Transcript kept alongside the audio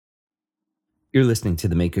You're listening to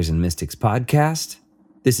the Makers and Mystics podcast.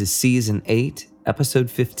 This is Season 8, Episode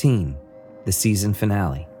 15, the season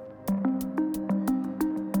finale.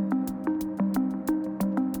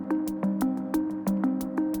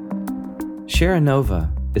 Shara Nova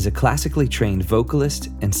is a classically trained vocalist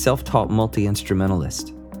and self-taught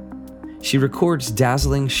multi-instrumentalist. She records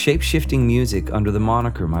dazzling, shape-shifting music under the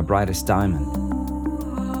moniker My Brightest Diamond.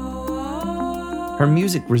 Her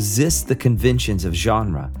music resists the conventions of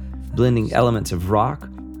genre, blending elements of rock,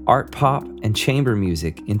 art pop, and chamber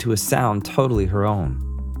music into a sound totally her own.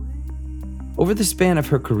 Over the span of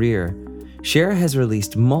her career, Shara has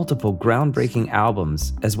released multiple groundbreaking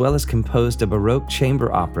albums, as well as composed a Baroque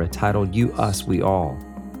chamber opera titled You, Us, We All.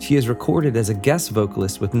 She has recorded as a guest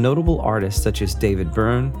vocalist with notable artists such as David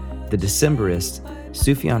Byrne, The Decemberists,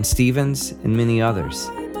 Sufjan Stevens, and many others.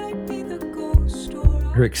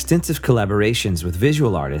 Her extensive collaborations with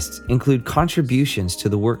visual artists include contributions to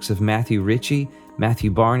the works of Matthew Ritchie,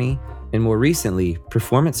 Matthew Barney, and more recently,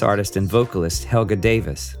 performance artist and vocalist Helga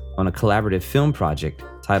Davis on a collaborative film project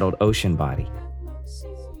titled Ocean Body.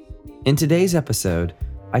 In today's episode,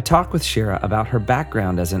 I talk with Shara about her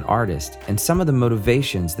background as an artist and some of the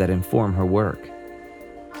motivations that inform her work.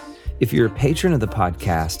 If you're a patron of the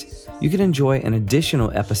podcast, you can enjoy an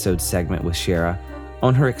additional episode segment with Shara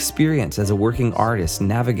on her experience as a working artist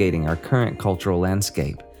navigating our current cultural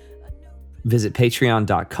landscape. Visit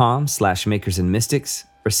patreon.com/makersandmystics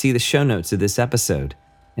or see the show notes of this episode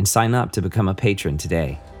and sign up to become a patron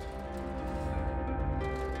today.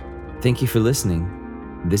 Thank you for listening.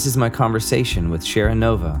 This is my conversation with Shara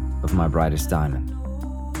Nova of My Brightest Diamond.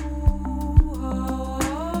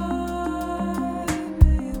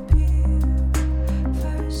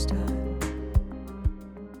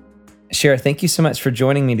 Shara, thank you so much for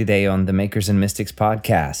joining me today on the Makers and Mystics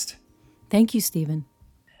podcast. Thank you, Stephen.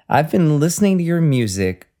 I've been listening to your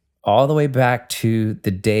music all the way back to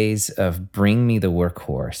the days of Bring Me the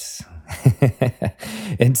Workhorse.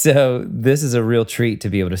 And so this is a real treat to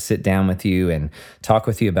be able to sit down with you and talk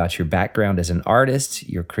with you about your background as an artist,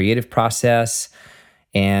 your creative process,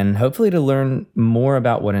 and hopefully to learn more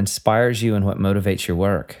about what inspires you and what motivates your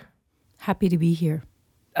work. Happy to be here.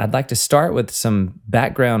 I'd like to start with some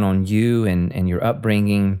background on you and your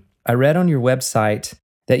upbringing. I read on your website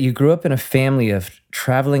that you grew up in a family of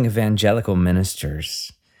traveling evangelical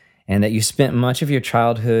ministers and that you spent much of your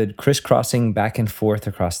childhood crisscrossing back and forth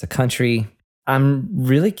across the country. I'm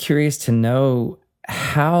really curious to know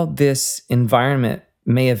how this environment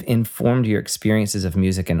may have informed your experiences of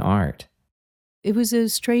music and art. It was a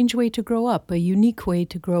strange way to grow up, a unique way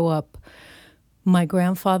to grow up. My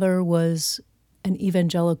grandfather was an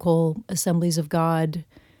evangelical Assemblies of God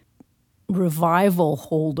revival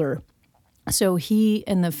holder. So he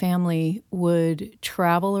and the family would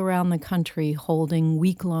travel around the country holding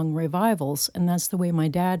week-long revivals, and that's the way my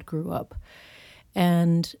dad grew up.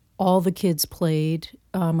 And all the kids played.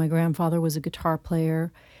 My grandfather was a guitar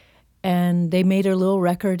player, and they made a little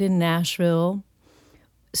record in Nashville.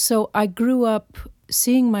 So I grew up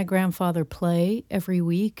seeing my grandfather play every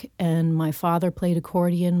week, and my father played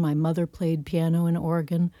accordion, my mother played piano and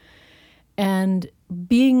organ. And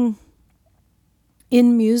being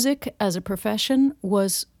in music as a profession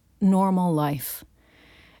was normal life.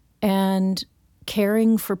 And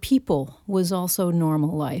caring for people was also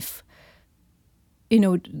normal life. You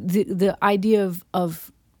know, the idea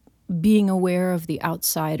of being aware of the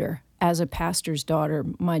outsider. As a pastor's daughter,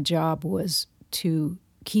 my job was to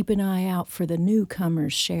keep an eye out for the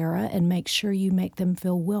newcomers, Shara, and make sure you make them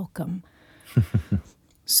feel welcome.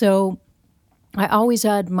 So I always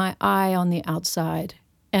had my eye on the outside,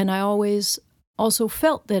 and I always also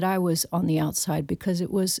felt that I was on the outside because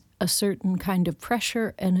it was a certain kind of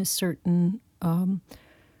pressure and a certain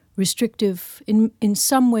restrictive, in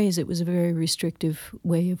some ways it was a very restrictive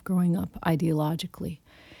way of growing up ideologically.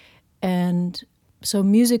 And so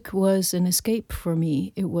music was an escape for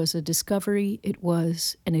me. It was a discovery. It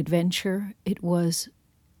was an adventure. It was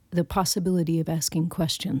the possibility of asking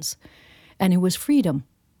questions. And it was freedom.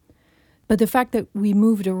 But the fact that we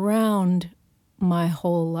moved around my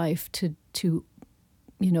whole life to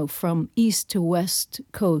from east to west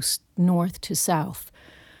coast, north to south.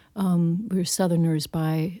 We're Southerners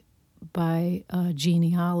by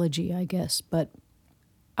genealogy, I guess. But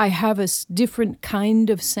I have a different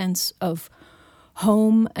kind of sense of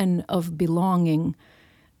home and of belonging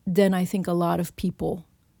than I think a lot of people.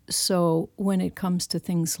 So when it comes to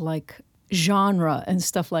things like genre and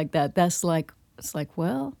stuff like that, it's like,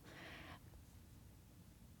 well,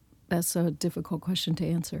 that's a difficult question to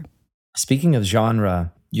answer. Speaking of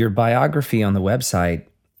genre, your biography on the website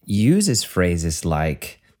uses phrases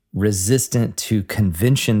like resistant to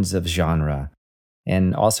conventions of genre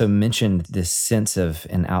and also mentioned this sense of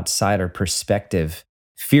an outsider perspective.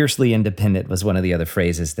 Fiercely independent was one of the other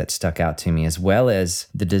phrases that stuck out to me, as well as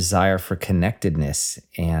the desire for connectedness.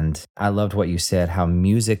 And I loved what you said, how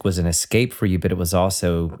music was an escape for you, but it was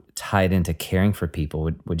also tied into caring for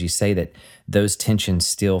people. Would you say that those tensions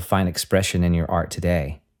still find expression in your art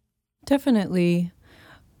today? Definitely.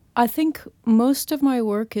 I think most of my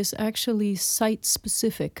work is actually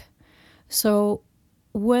site-specific. So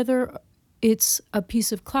whether it's a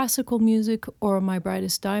piece of classical music or my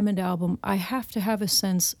Brightest Diamond album, I have to have a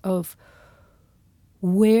sense of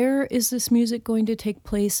where is this music going to take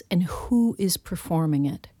place and who is performing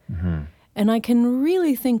it. And I can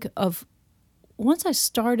really think of, once I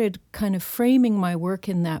started kind of framing my work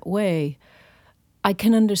in that way, I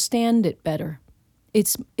can understand it better.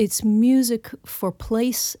 It's music for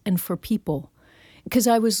place and for people. Because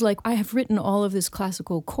I was like, I have written all of this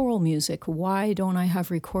classical choral music. Why don't I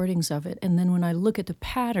have recordings of it? And then when I look at the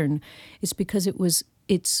pattern, it's because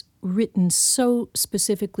it's written so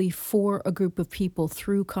specifically for a group of people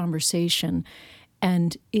through conversation,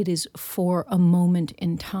 and it is for a moment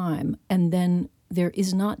in time. And then there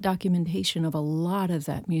is not documentation of a lot of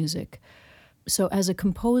that music. So as a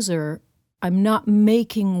composer, I'm not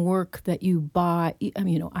making work that you buy. I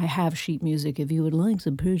mean, I have sheet music. If you would like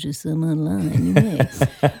to purchase them online, you may.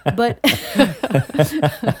 But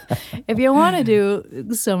if you want to do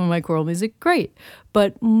some of my choral music, great.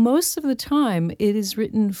 But most of the time, it is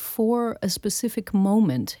written for a specific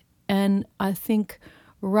moment. And I think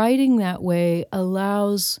writing that way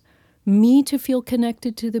allows me to feel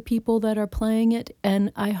connected to the people that are playing it.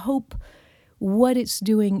 And I hope what it's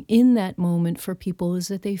doing in that moment for people is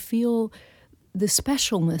that they feel the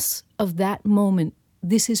specialness of that moment.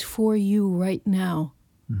 This is for you right now.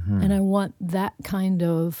 And I want that kind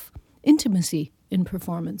of intimacy in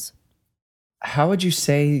performance. How would you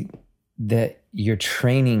say that your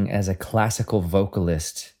training as a classical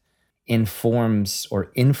vocalist informs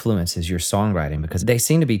or influences your songwriting? Because they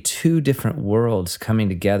seem to be two different worlds coming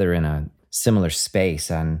together in a similar space.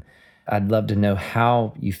 And I'd love to know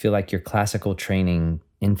how you feel like your classical training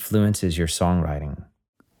influences your songwriting.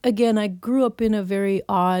 Again, I grew up in a very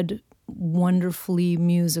odd, wonderfully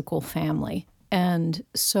musical family. And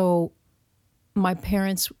so my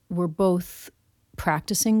parents were both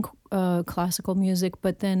practicing classical music,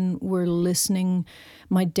 but then were listening.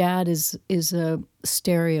 My dad is a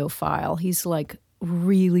stereophile. He's like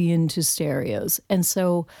really into stereos. And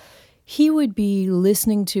so he would be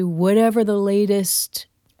listening to whatever the latest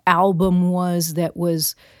album was that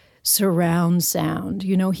was surround sound.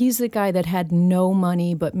 He's the guy that had no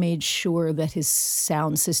money but made sure that his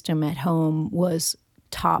sound system at home was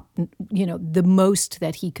top, the most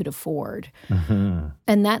that he could afford.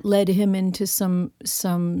 And that led him into some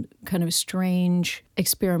kind of strange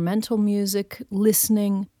experimental music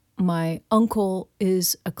listening. My uncle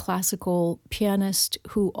is a classical pianist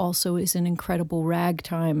who also is an incredible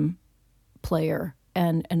ragtime player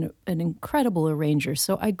and an incredible arranger.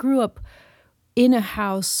 So I grew up in a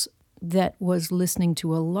house that was listening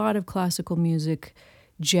to a lot of classical music,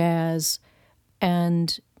 jazz,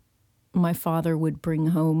 and my father would bring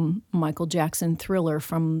home Michael Jackson Thriller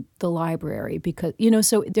from the library because,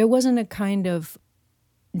 so there wasn't a kind of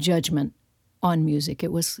judgment on music.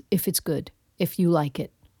 It was, if it's good, if you like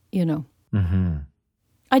it,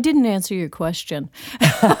 I didn't answer your question.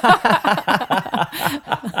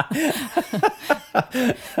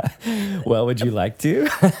 Well, would you like to?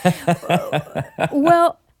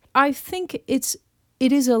 Well, I think it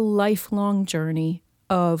is a lifelong journey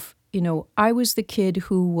of, I was the kid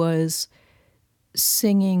who was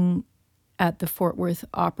singing at the Fort Worth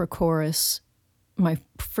Opera Chorus, my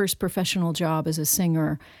first professional job as a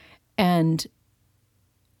singer, and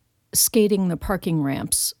skating the parking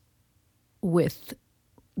ramps with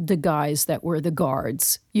the guys that were the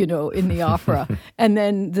guards, in the opera. And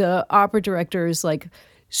then the opera director is like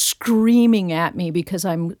screaming at me because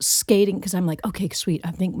I'm skating, because I'm like, okay, sweet,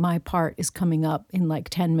 I think my part is coming up in like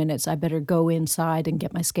 10 minutes. I better go inside and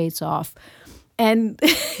get my skates off. And,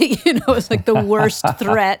 it's like the worst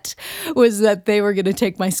threat was that they were going to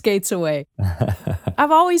take my skates away.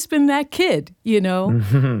 I've always been that kid,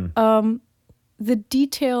 The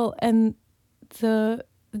detail and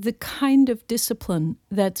the kind of discipline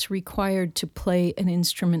that's required to play an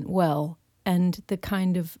instrument well, and the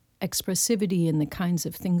kind of expressivity and the kinds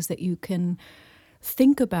of things that you can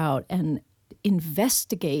think about and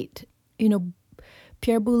investigate.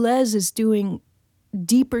 Pierre Boulez is doing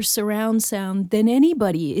deeper surround sound than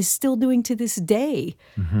anybody is still doing to this day,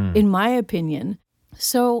 in my opinion.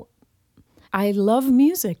 So I love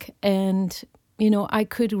music, and, I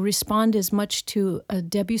could respond as much to a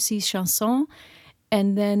Debussy chanson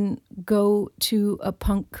and then go to a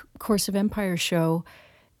punk Course of Empire show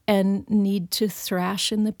and need to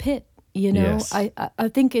thrash in the pit. Yes. I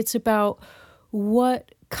think it's about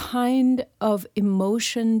what kind of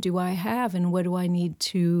emotion do I have, and what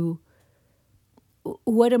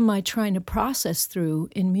am I trying to process through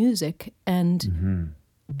in music? And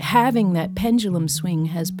having that pendulum swing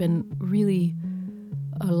has been really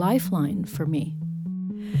a lifeline for me.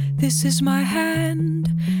 This is my hand,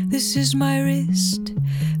 this is my wrist,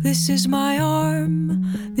 this is my arm,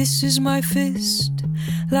 this is my fist.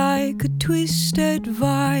 Like a twisted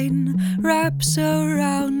vine wraps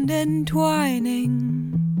around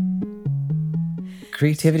entwining.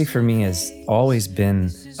 Creativity for me has always been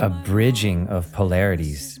a bridging of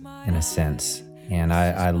polarities, in a sense. And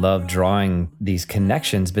I love drawing these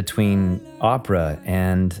connections between opera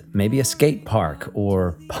and maybe a skate park,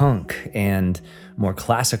 or punk and more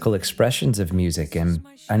classical expressions of music. And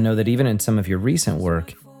I know that even in some of your recent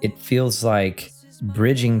work, it feels like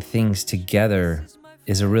bridging things together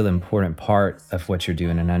is a real important part of what you're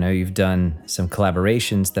doing. And I know you've done some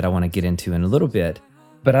collaborations that I want to get into in a little bit.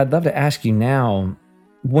 But I'd love to ask you now,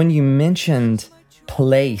 when you mentioned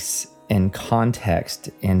place and context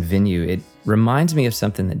and venue, it reminds me of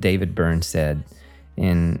something that David Byrne said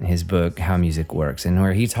in his book, How Music Works, and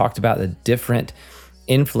where he talked about the different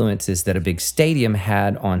influences that a big stadium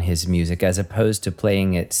had on his music as opposed to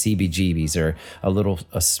playing at CBGB's or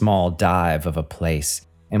a small dive of a place.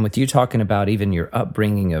 And with you talking about even your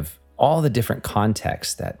upbringing of all the different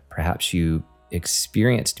contexts that perhaps you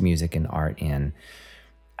experienced music and art in,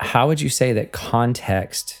 how would you say that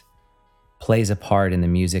context plays a part in the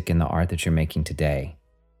music and the art that you're making today?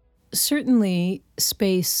 Certainly,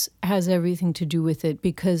 space has everything to do with it,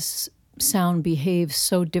 because sound behaves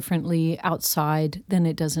so differently outside than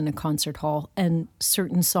it does in a concert hall. And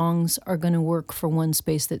certain songs are going to work for one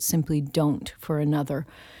space that simply don't for another.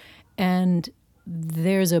 And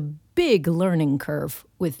there's a big learning curve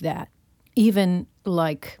with that.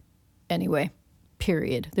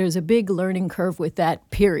 Period. There's a big learning curve with that,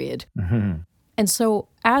 period. Mm-hmm. And so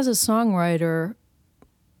as a songwriter,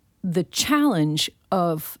 the challenge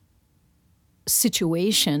of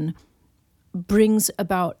situation brings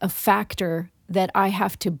about a factor that I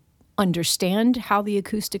have to understand how the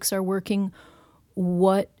acoustics are working,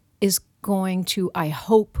 what is going to, I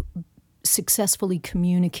hope, successfully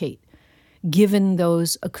communicate given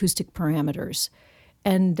those acoustic parameters.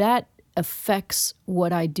 And that affects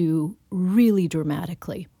what I do really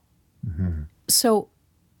dramatically. Mm-hmm. So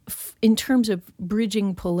in terms of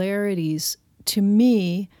bridging polarities, to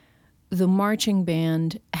me, the marching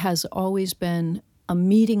band has always been a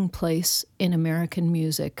meeting place in American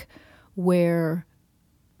music where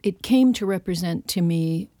it came to represent to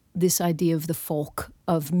me this idea of the folk,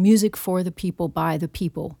 of music for the people, by the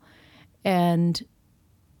people. And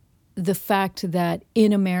the fact that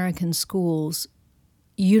in American schools,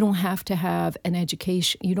 you don't have to have an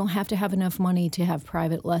education, you don't have to have enough money to have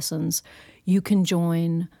private lessons. You can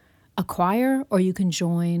join a choir or you can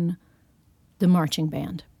join the marching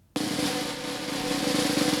band.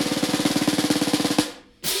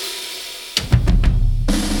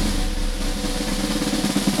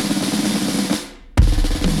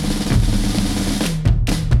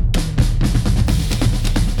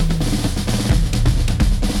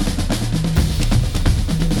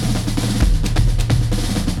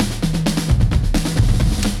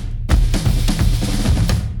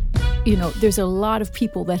 You know, there's a lot of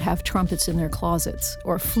people that have trumpets in their closets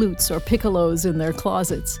or flutes or piccolos in their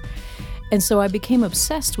closets. And so I became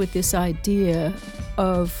obsessed with this idea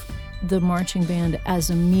of the marching band as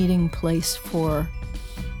a meeting place for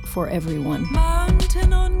everyone.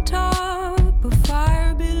 Mountain on top, a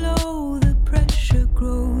fire below, the pressure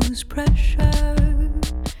grows pressure.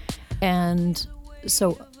 And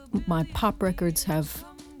so my pop records have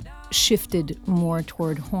shifted more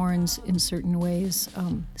toward horns in certain ways,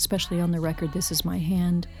 especially on the record This Is My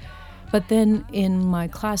Hand. But then in my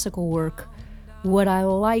classical work, what I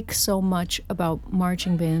like so much about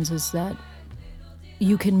marching bands is that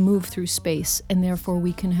you can move through space, and therefore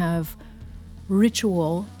we can have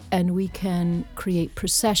ritual and we can create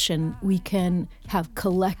procession, we can have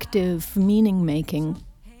collective meaning making,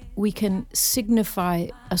 we can signify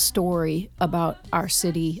a story about our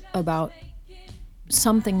city, about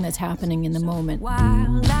something that's happening in the moment.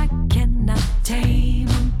 Wild, I cannot tame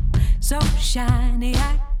 'em. So shiny,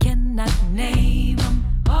 I cannot name 'em.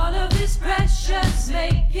 All of this pressure's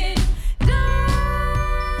making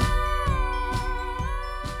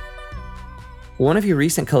One of your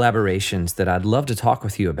recent collaborations that I'd love to talk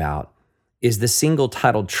with you about is the single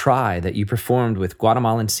titled Try that you performed with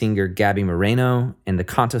Guatemalan singer Gabby Moreno and the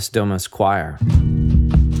Cantos Domos Choir.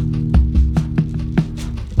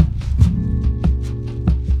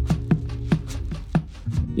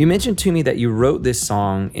 You mentioned to me that you wrote this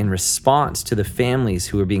song in response to the families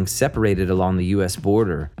who are being separated along the U.S.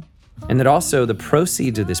 border, and that also the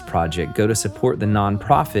proceeds of this project go to support the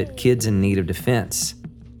nonprofit Kids in Need of Defense.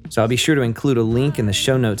 So I'll be sure to include a link in the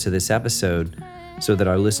show notes of this episode so that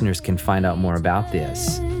our listeners can find out more about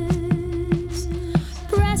this.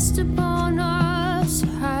 Pressed upon our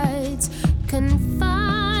sides,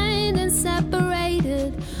 confined and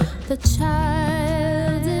separated, the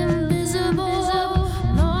child invisible,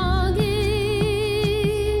 longing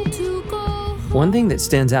to go. One thing that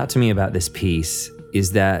stands out to me about this piece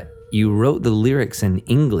is that you wrote the lyrics in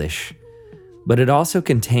English, but it also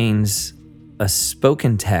contains a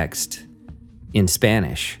spoken text in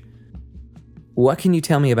Spanish. What can you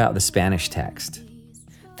tell me about the Spanish text?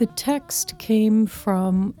 The text came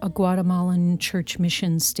from a Guatemalan church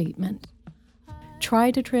mission statement.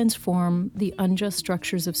 Try to transform the unjust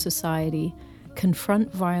structures of society,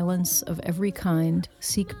 confront violence of every kind,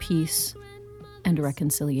 seek peace and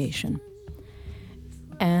reconciliation.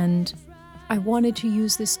 And I wanted to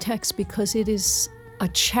use this text because it is a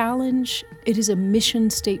challenge. It is a mission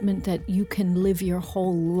statement that you can live your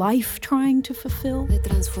whole life trying to fulfill. De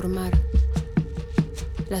transformar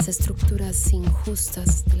las estructuras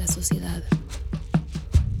injustas de la sociedad,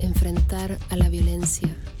 enfrentar a la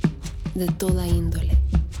violencia de toda índole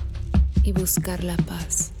y buscar la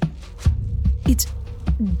paz. It's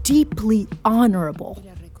deeply honorable.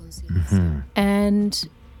 And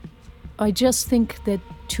I just think that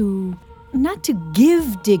not to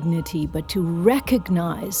give dignity, but to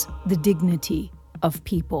recognize the dignity of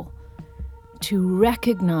people, to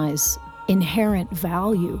recognize inherent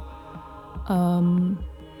value,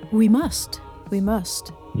 we must.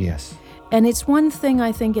 Yes. And it's one thing,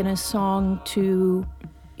 I think, in a song to,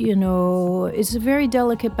 it's a very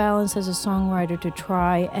delicate balance as a songwriter to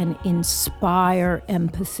try and inspire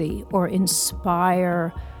empathy or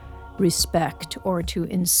inspire respect or to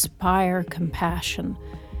inspire compassion.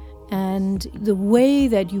 And the way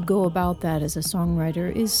that you go about that as a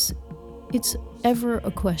songwriter it's ever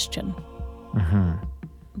a question.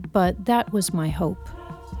 But that was my hope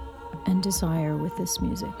and desire with this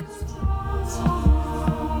music.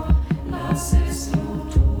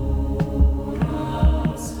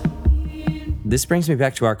 This brings me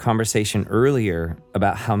back to our conversation earlier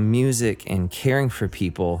about how music and caring for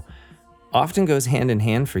people often goes hand in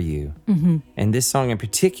hand for you. And this song in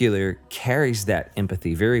particular carries that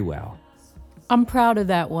empathy very well. I'm proud of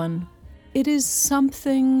that one. It is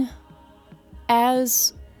something,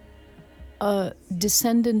 as a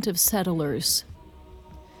descendant of settlers,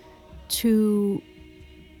 to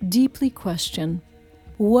deeply question,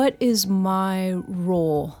 what is my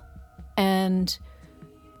role? And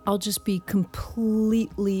I'll just be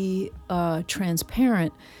completely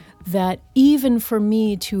transparent that even for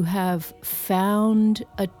me to have found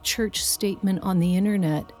a church statement on the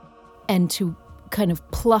internet and to kind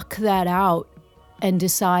of pluck that out and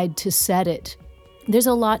decide to set it, there's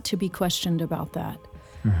a lot to be questioned about that.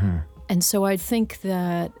 And so I think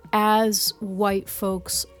that as white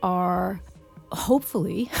folks are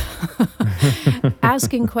hopefully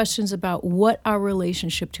asking questions about what our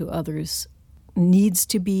relationship to others needs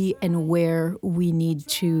to be and where we need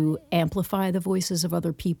to amplify the voices of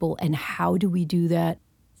other people and how do we do that,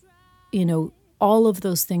 all of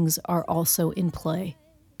those things are also in play.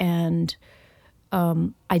 And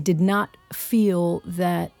I did not feel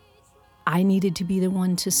that I needed to be the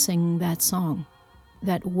one to sing that song.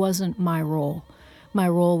 That wasn't my role. My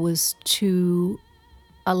role was to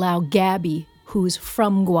allow Gabby, who's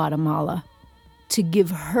from Guatemala, to give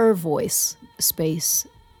her voice space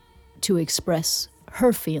to express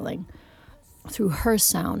her feeling through her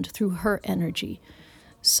sound, through her energy.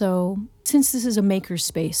 So since this is a maker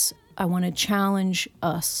space, I want to challenge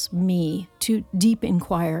me, to deep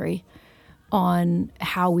inquiry on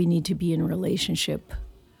how we need to be in relationship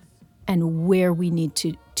and where we need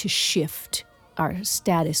to shift our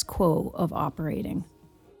status quo of operating.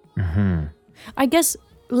 I guess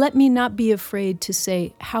let me not be afraid to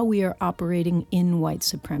say how we are operating in white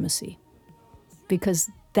supremacy, because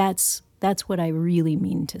that's what I really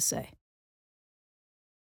mean to say.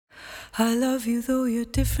 I love you though you're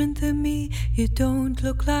different than me. You don't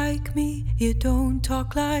look like me. You don't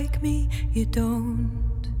talk like me. You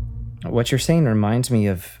don't. What you're saying reminds me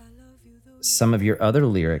of some of your other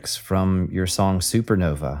lyrics from your song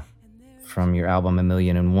Supernova, from your album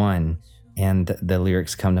 1,000,001. And the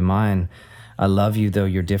lyrics come to mind. I love you though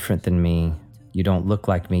you're different than me. You don't look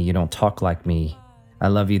like me. You don't talk like me. I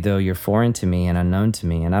love you though you're foreign to me and unknown to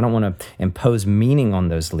me. And I don't want to impose meaning on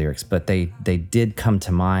those lyrics, but they did come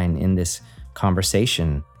to mind in this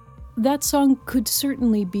conversation. That song could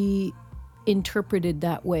certainly be interpreted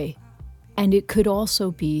that way. And it could also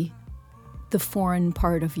be the foreign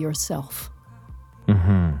part of yourself.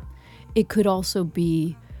 Mm-hmm. It could also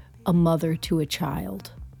be a mother to a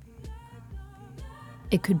child.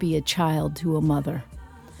 It could be a child to a mother.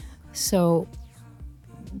 So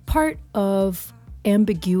part of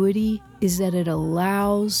ambiguity is that it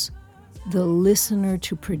allows the listener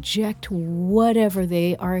to project whatever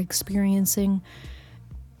they are experiencing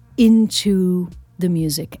into the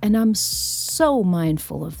music. And I'm so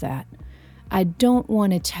mindful of that. I don't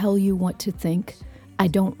want to tell you what to think. I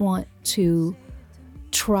don't want to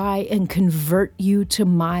try and convert you to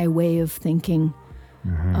my way of thinking.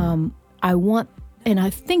 Mm-hmm. And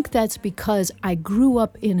I think that's because I grew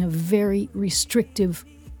up in a very restrictive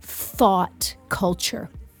thought culture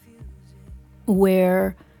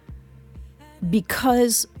where,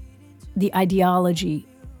 because the ideology,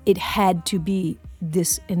 it had to be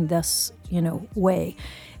this and thus, way.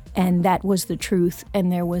 And that was the truth,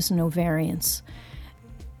 and there was no variance.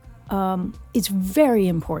 It's very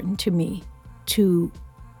important to me to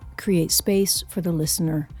create space for the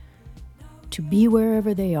listener to be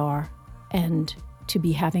wherever they are and to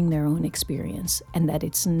be having their own experience, and that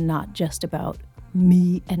it's not just about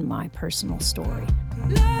me and my personal story.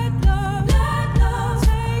 Let love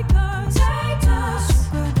take us,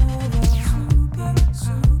 supernova,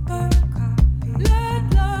 super.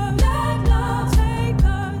 Let love take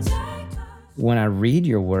us. When I read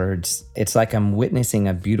your words, it's like I'm witnessing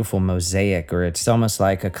a beautiful mosaic, or it's almost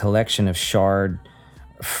like a collection of charred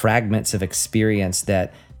fragments of experience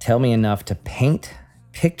that tell me enough to paint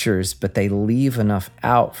pictures, but they leave enough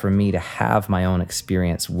out for me to have my own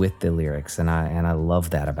experience with the lyrics. And I love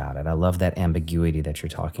that about it. I love that ambiguity that you're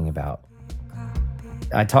talking about.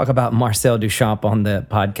 I talk about Marcel Duchamp on the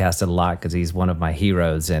podcast a lot because he's one of my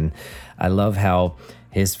heroes. And I love how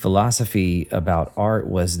his philosophy about art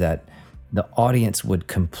was that the audience would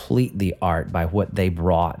complete the art by what they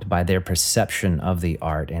brought, by their perception of the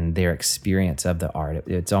art and their experience of the art.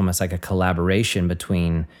 It's almost like a collaboration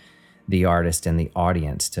between the artist and the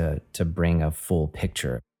audience to bring a full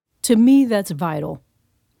picture. To me, that's vital.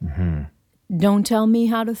 Mm-hmm. Don't tell me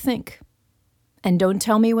how to think. And don't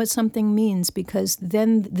tell me what something means, because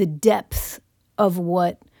then the depth of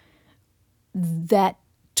what that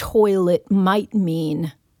toilet might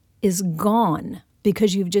mean is gone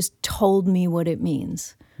because you've just told me what it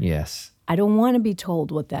means. Yes. I don't want to be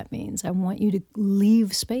told what that means. I want you to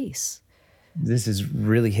leave space. This is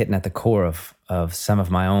really hitting at the core of some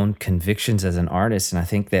of my own convictions as an artist. And I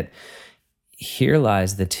think that here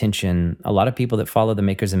lies the tension. A lot of people that follow the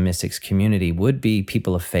Makers and Mystics community would be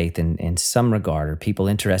people of faith in some regard, or people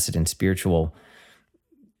interested in spiritual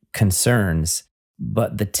concerns.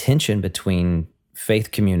 But the tension between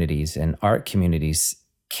faith communities and art communities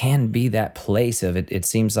can be that place of it. It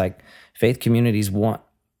seems like faith communities want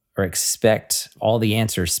or expect all the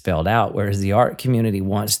answers spelled out, whereas the art community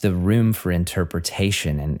wants the room for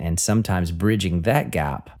interpretation. And sometimes bridging that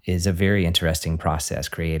gap is a very interesting process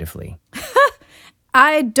creatively.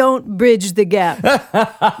 I don't bridge the gap.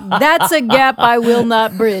 That's a gap I will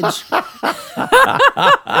not bridge.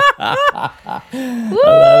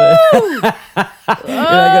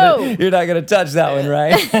 You're not gonna touch that one,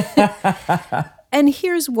 right? And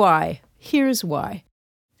here's why.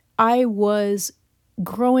 I was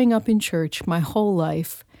growing up in church my whole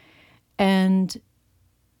life, and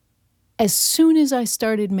as soon as I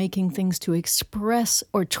started making things to express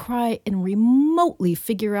or try and remotely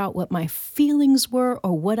figure out what my feelings were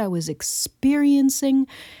or what I was experiencing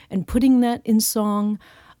and putting that in song,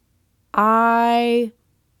 there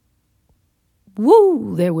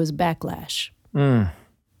was backlash.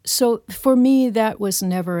 So for me, that was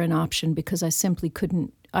never an option because I simply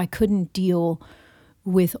couldn't deal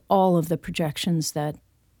with all of the projections that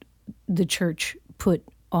the church put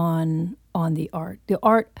on the art. The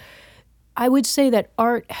art, I would say that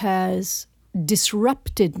art has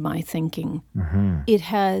disrupted my thinking. Mm-hmm. It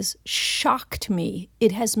has shocked me.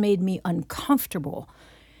 It has made me uncomfortable.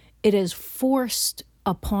 It has forced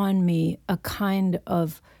upon me a kind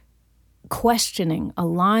of questioning, a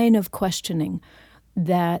line of questioning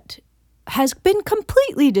that has been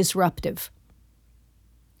completely disruptive.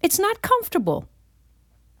 It's not comfortable.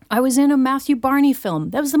 I was in a Matthew Barney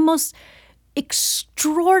film. That was the most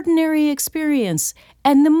extraordinary experience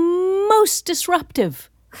and the most disruptive.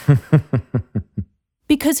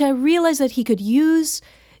 Because I realized that he could use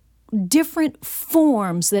different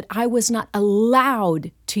forms that I was not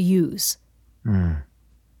allowed to use.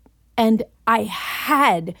 And I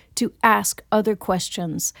had to ask other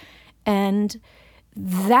questions. And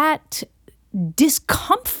that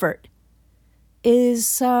discomfort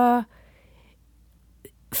is,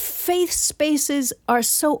 faith spaces are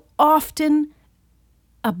so often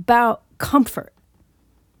about comfort.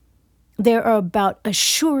 They are about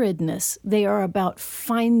assuredness. They are about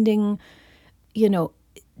finding,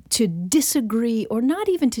 to disagree, or not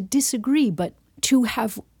even to disagree, but to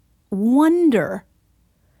have wonder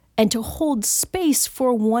and to hold space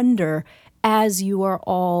for wonder as you are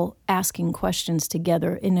all asking questions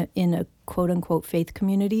together in a quote-unquote faith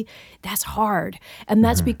community. That's hard. And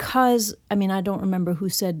that's because, I don't remember who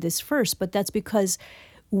said this first, but that's because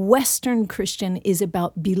Western Christian is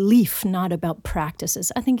about belief, not about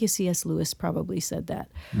practices. I think C.S. Lewis probably said that.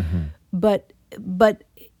 But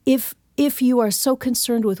if you are so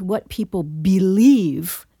concerned with what people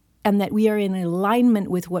believe and that we are in alignment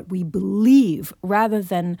with what we believe rather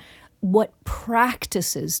than what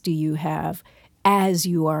practices do you have as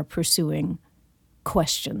you are pursuing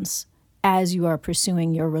questions, as you are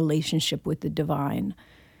pursuing your relationship with the divine.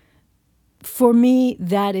 For me,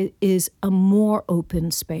 that is a more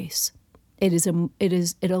open space.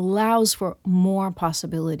 It allows for more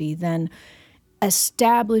possibility than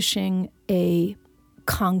establishing a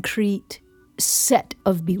concrete set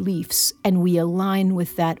of beliefs and we align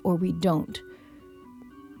with that or we don't.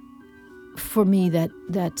 For me,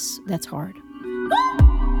 that's hard.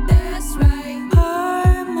 That's right.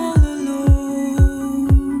 I'm all alone.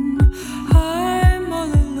 I'm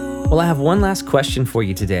all alone. Well, I have one last question for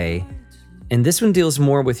you today, and this one deals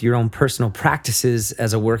more with your own personal practices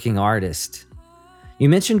as a working artist. You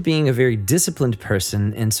mentioned being a very disciplined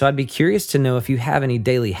person, and so I'd be curious to know if you have any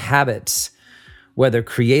daily habits, whether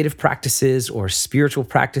creative practices or spiritual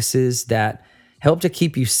practices that help to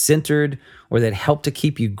keep you centered or that help to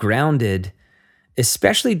keep you grounded,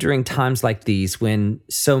 especially during times like these when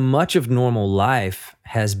so much of normal life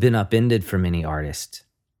has been upended for many artists.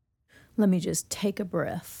 Let me just take a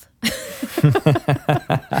breath.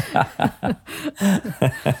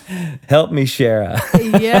 Help me, Shara.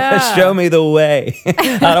 Yeah. Show me the way.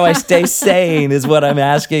 How do I stay sane is what I'm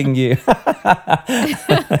asking you.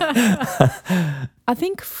 I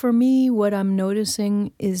think for me, what I'm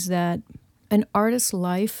noticing is that an artist's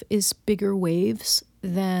life is bigger waves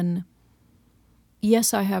than,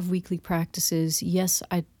 yes, I have weekly practices. Yes,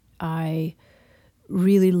 I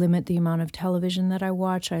really limit the amount of television that I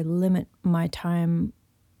watch. I limit my time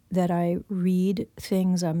that I read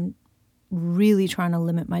things. I'm really trying to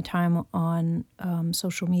limit my time on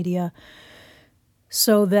social media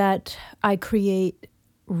so that I create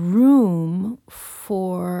room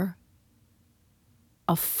for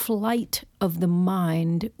a flight of the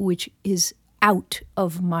mind which is out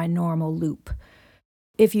of my normal loop.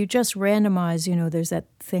 If you just randomize, there's that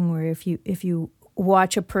thing where if you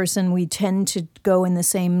watch a person, we tend to go in the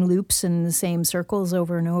same loops and the same circles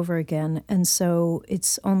over and over again. And so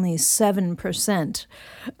it's only 7%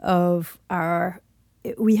 of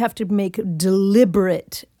we have to make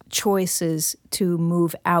deliberate choices to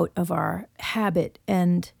move out of our habit.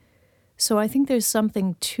 And so I think there's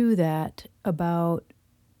something to that about,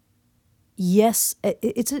 yes,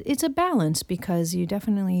 it's a balance because you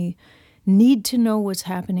definitely need to know what's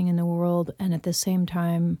happening in the world, and at the same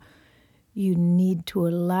time, you need to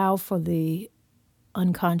allow for the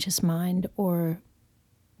unconscious mind or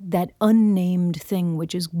that unnamed thing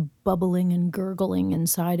which is bubbling and gurgling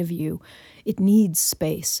inside of you. It needs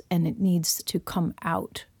space and it needs to come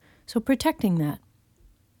out. So protecting that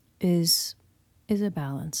is a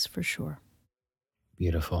balance for sure.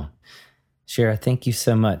 Beautiful. Shara, thank you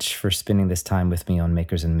so much for spending this time with me on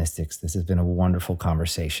Makers and Mystics. This has been a wonderful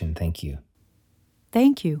conversation. Thank you.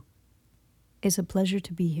 Thank you. It's a pleasure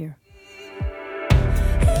to be here.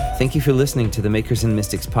 Thank you for listening to the Makers and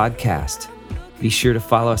Mystics podcast. Be sure to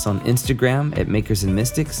follow us on Instagram at Makers and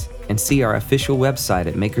Mystics and see our official website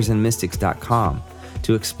at makersandmystics.com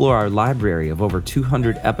to explore our library of over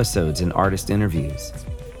 200 episodes and artist interviews.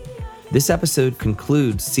 This episode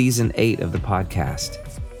concludes Season 8 of the podcast.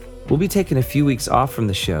 We'll be taking a few weeks off from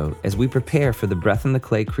the show as we prepare for the Breath in the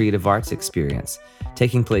Clay Creative Arts Experience,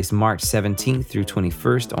 taking place March 17th through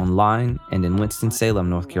 21st online and in Winston-Salem,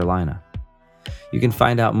 North Carolina. You can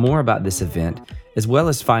find out more about this event, as well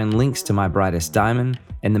as find links to My Brightest Diamond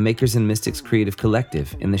and the Makers and Mystics Creative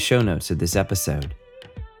Collective in the show notes of this episode.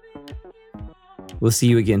 We'll see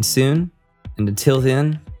you again soon, and until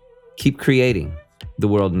then, keep creating. The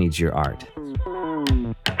world needs your art.